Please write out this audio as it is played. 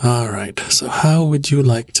All right, so how would you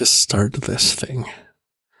like to start this thing?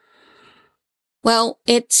 Well,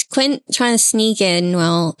 it's Quint trying to sneak in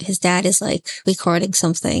while his dad is recording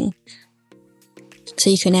something. So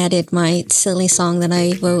you can edit my silly song that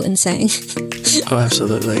I wrote and sang. Oh,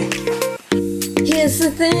 absolutely. Here's the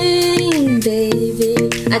thing, baby,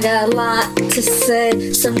 I got a lot to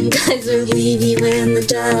say. Some guys will leave you in the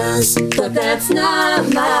dust, but that's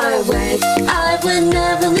not my way. I would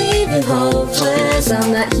never leave you hopeless.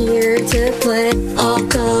 I'm not here to play. I'll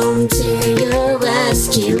come to your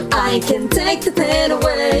rescue. I can take the pain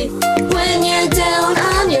away. When you're down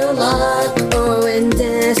on your luck or in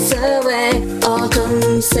disarray, I'll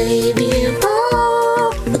come save you.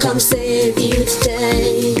 Oh, I'll come save you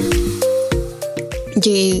today. Do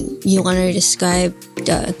you want to describe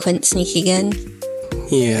Quint sneaking in?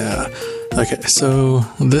 Yeah. Okay, so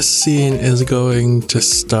this scene is going to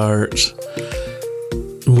start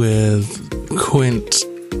with Quint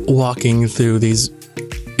walking through these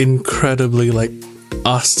incredibly,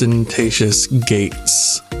 ostentatious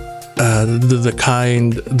gates. The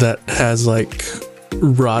kind that has,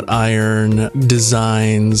 wrought iron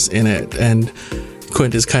designs in it, and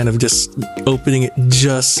Quint is kind of just opening it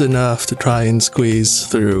just enough to try and squeeze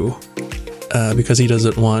through, because he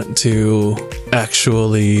doesn't want to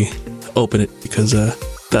actually open it because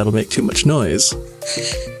that'll make too much noise.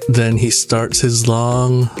 Then he starts his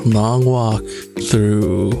long walk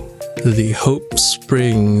through the Hope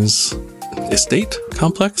Springs Estate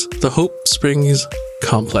Complex? The Hope Springs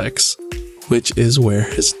Complex, which is where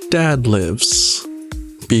his dad lives,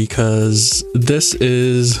 because this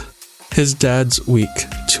is his dad's week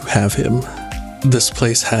to have him. This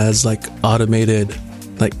place has automated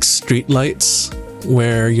street lights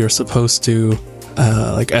where you're supposed to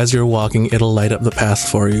as you're walking, it'll light up the path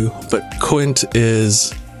for you. But Quint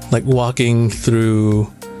is walking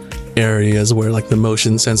through areas where the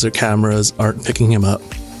motion sensor cameras aren't picking him up.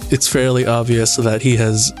 It's fairly obvious that he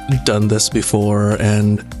has done this before,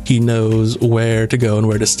 and he knows where to go and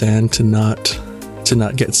where to stand to not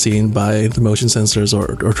get seen by the motion sensors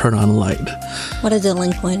or turn on a light. What a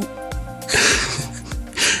delinquent.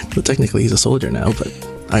 Well, technically he's a soldier now, but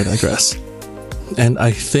I digress. And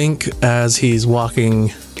I think as he's walking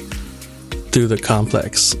through the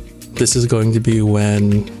complex, this is going to be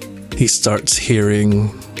when he starts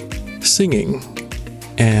hearing singing.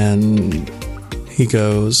 And he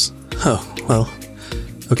goes, oh, well,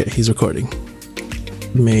 okay, he's recording.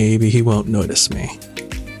 Maybe he won't notice me.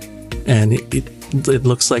 And it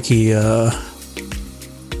looks like he has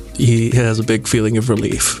a big feeling of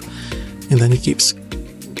relief. And then he keeps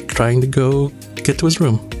trying to go get to his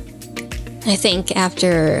room. I think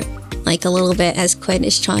after a little bit, as Quint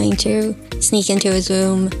is trying to sneak into his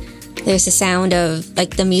room, there's a sound of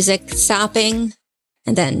the music stopping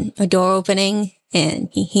and then a door opening, and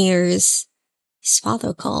he hears his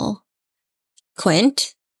father call.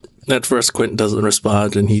 Quint? At first, Quint doesn't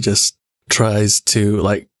respond, and he just tries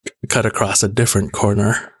to cut across a different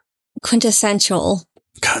corner. Quintessential.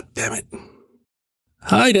 God damn it.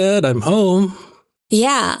 Hi, Dad, I'm home.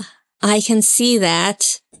 Yeah, I can see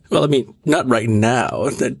that. Well, I mean, not right now.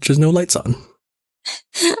 There's no lights on.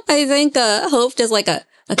 I think Hope does a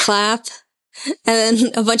clap, and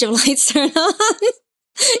then a bunch of lights turn on,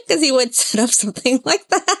 because he would set up something like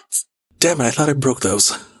that. Damn it, I thought I broke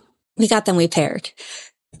those. We got them repaired.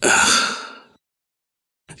 You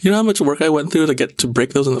know how much work I went through to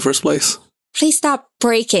break those in the first place? Please stop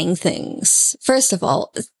breaking things. First of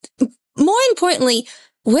all, more importantly,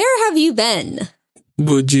 where have you been?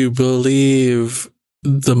 Would you believe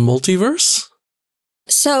the multiverse?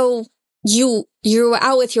 So you were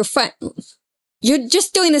out with your friend. You're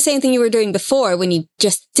just doing the same thing you were doing before when you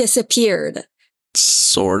just disappeared.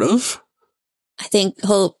 Sort of. I think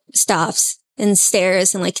Hope stops and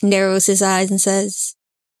stares and narrows his eyes and says,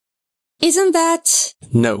 "Isn't that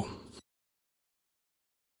No.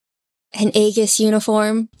 an Aegis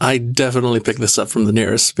uniform?" I definitely picked this up from the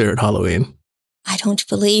nearest Spirit Halloween. I don't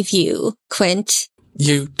believe you, Quint.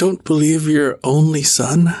 You don't believe your only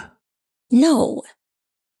son? No.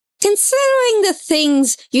 Considering the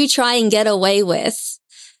things you try and get away with.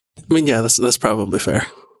 I mean, yeah, that's probably fair.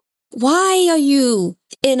 Why are you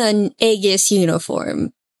in an Aegis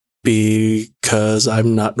uniform? Because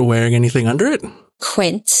I'm not wearing anything under it?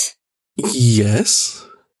 Quint. Yes.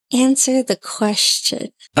 Answer the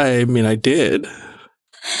question. I mean, I did.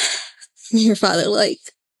 Your father,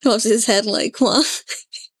 holds his head Mom,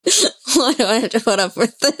 why do I have to put up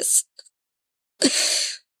with this?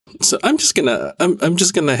 So I'm just gonna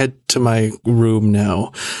head to my room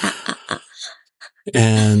now.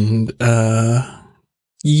 And,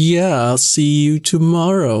 yeah, I'll see you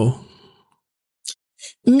tomorrow.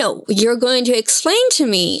 No, you're going to explain to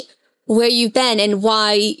me where you've been and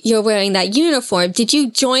why you're wearing that uniform. Did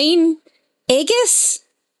you join Aegis?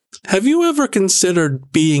 Have you ever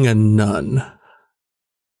considered being a nun?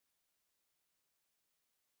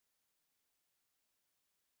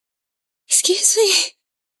 Excuse me?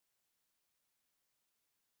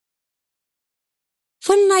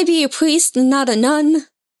 Wouldn't I be a priest and not a nun?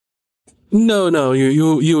 No,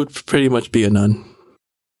 you would pretty much be a nun.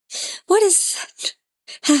 What does that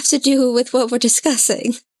have to do with what we're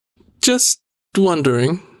discussing? Just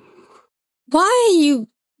wondering. Why are you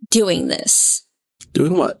doing this?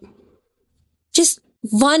 Doing what? Just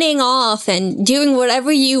running off and doing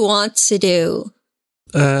whatever you want to do.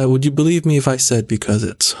 Would you believe me if I said because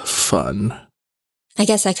it's fun? I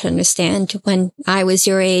guess I could understand. When I was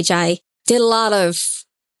your age, I did a lot of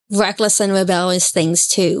reckless and rebellious things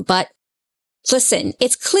too. But listen,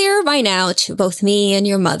 it's clear by now to both me and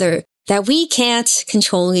your mother that we can't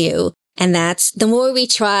control you. And that's the more we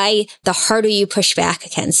try, the harder you push back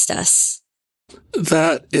against us.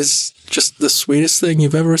 That is just the sweetest thing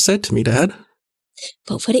you've ever said to me, Dad.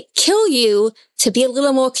 But would it kill you to be a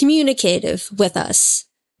little more communicative with us?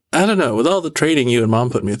 I don't know. With all the training you and Mom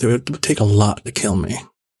put me through, it would take a lot to kill me.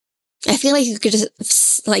 I feel like you could just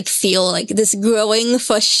feel like this growing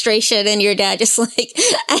frustration in your dad. Just like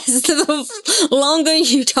as the longer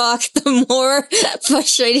you talk, the more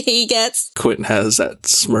frustrated he gets. Quentin has that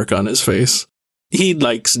smirk on his face. He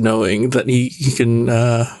likes knowing that he can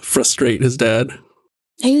frustrate his dad.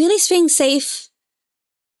 Are you really being safe?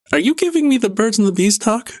 Are you giving me the birds and the bees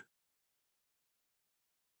talk?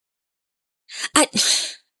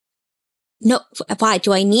 No, why?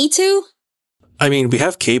 Do I need to? I mean, we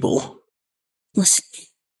have cable. Listen,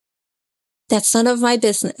 that's none of my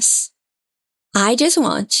business. I just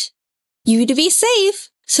want you to be safe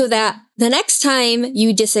so that the next time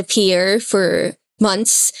you disappear for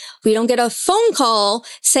months, we don't get a phone call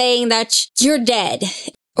saying that you're dead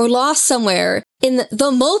or lost somewhere in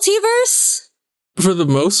the multiverse. For the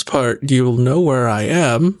most part, you'll know where I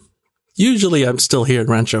am. Usually I'm still here in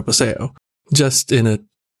Rancho Paseo, just in a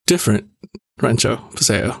different Rancho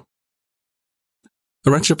Paseo.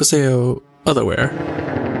 A Rancho Paseo otherwhere,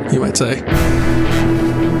 you might say.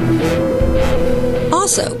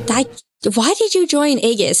 Also, why did you join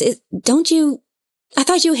Aegis? I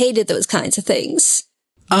thought you hated those kinds of things.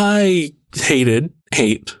 I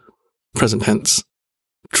hate, present tense,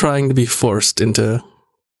 trying to be forced into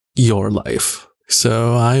your life.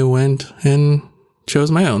 So I went and chose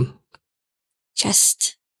my own.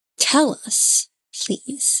 Just tell us,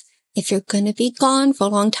 please, if you're going to be gone for a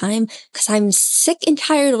long time, because I'm sick and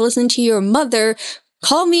tired of listening to your mother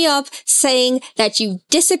call me up saying that you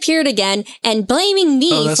disappeared again and blaming me.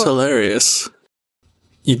 Oh, that's hilarious.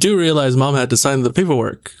 You do realize Mom had to sign the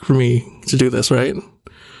paperwork for me to do this, right?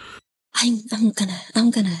 I'm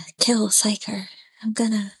gonna kill Psyker.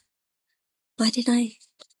 Why did I?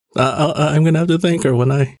 I'm gonna have to thank her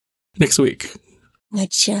next week. You're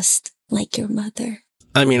just like your mother.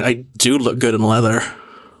 I mean, I do look good in leather.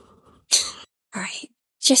 Alright.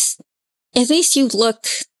 Just, at least you look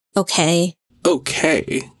okay.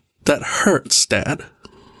 Okay. That hurts, Dad.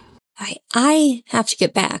 I have to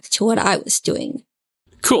get back to what I was doing.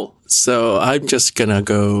 Cool. So I'm just gonna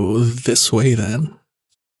go this way then.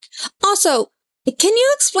 Also, can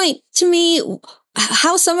you explain to me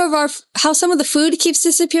how some of the food keeps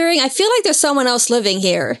disappearing? I feel like there's someone else living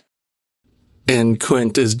here. And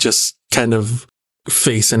Quint is just kind of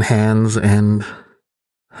face in hands and...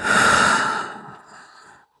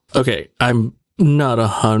 Okay, I'm not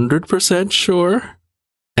 100% sure,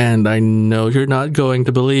 and I know you're not going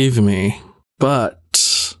to believe me,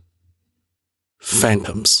 but...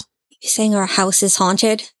 phantoms. You saying our house is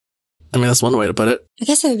haunted? I mean, that's one way to put it. I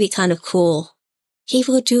guess that would be kind of cool.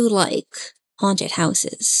 People do like haunted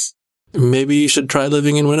houses. Maybe you should try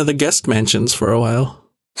living in one of the guest mansions for a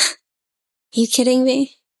while. You kidding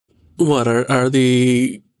me? What, are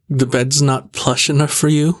the beds not plush enough for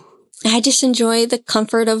you? I just enjoy the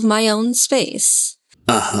comfort of my own space.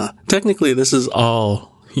 Uh-huh. Technically, this is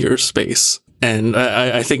all your space. And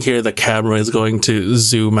I think here the camera is going to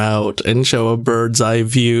zoom out and show a bird's eye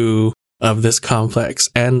view of this complex.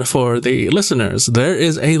 And for the listeners, there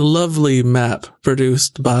is a lovely map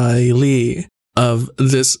produced by Lee of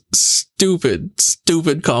this stupid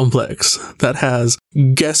complex that has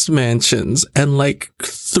guest mansions and like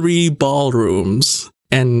 3 ballrooms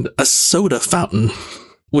and a soda fountain,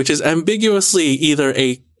 which is ambiguously either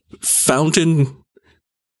a fountain,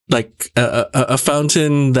 like a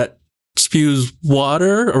fountain that spews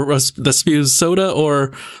water or that spews soda,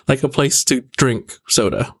 or like a place to drink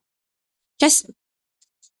soda. Just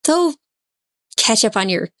so catch up on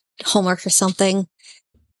your homework or something.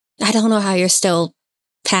 I don't know how you're still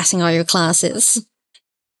passing all your classes.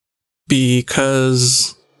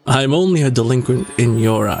 Because I'm only a delinquent in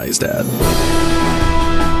your eyes, Dad.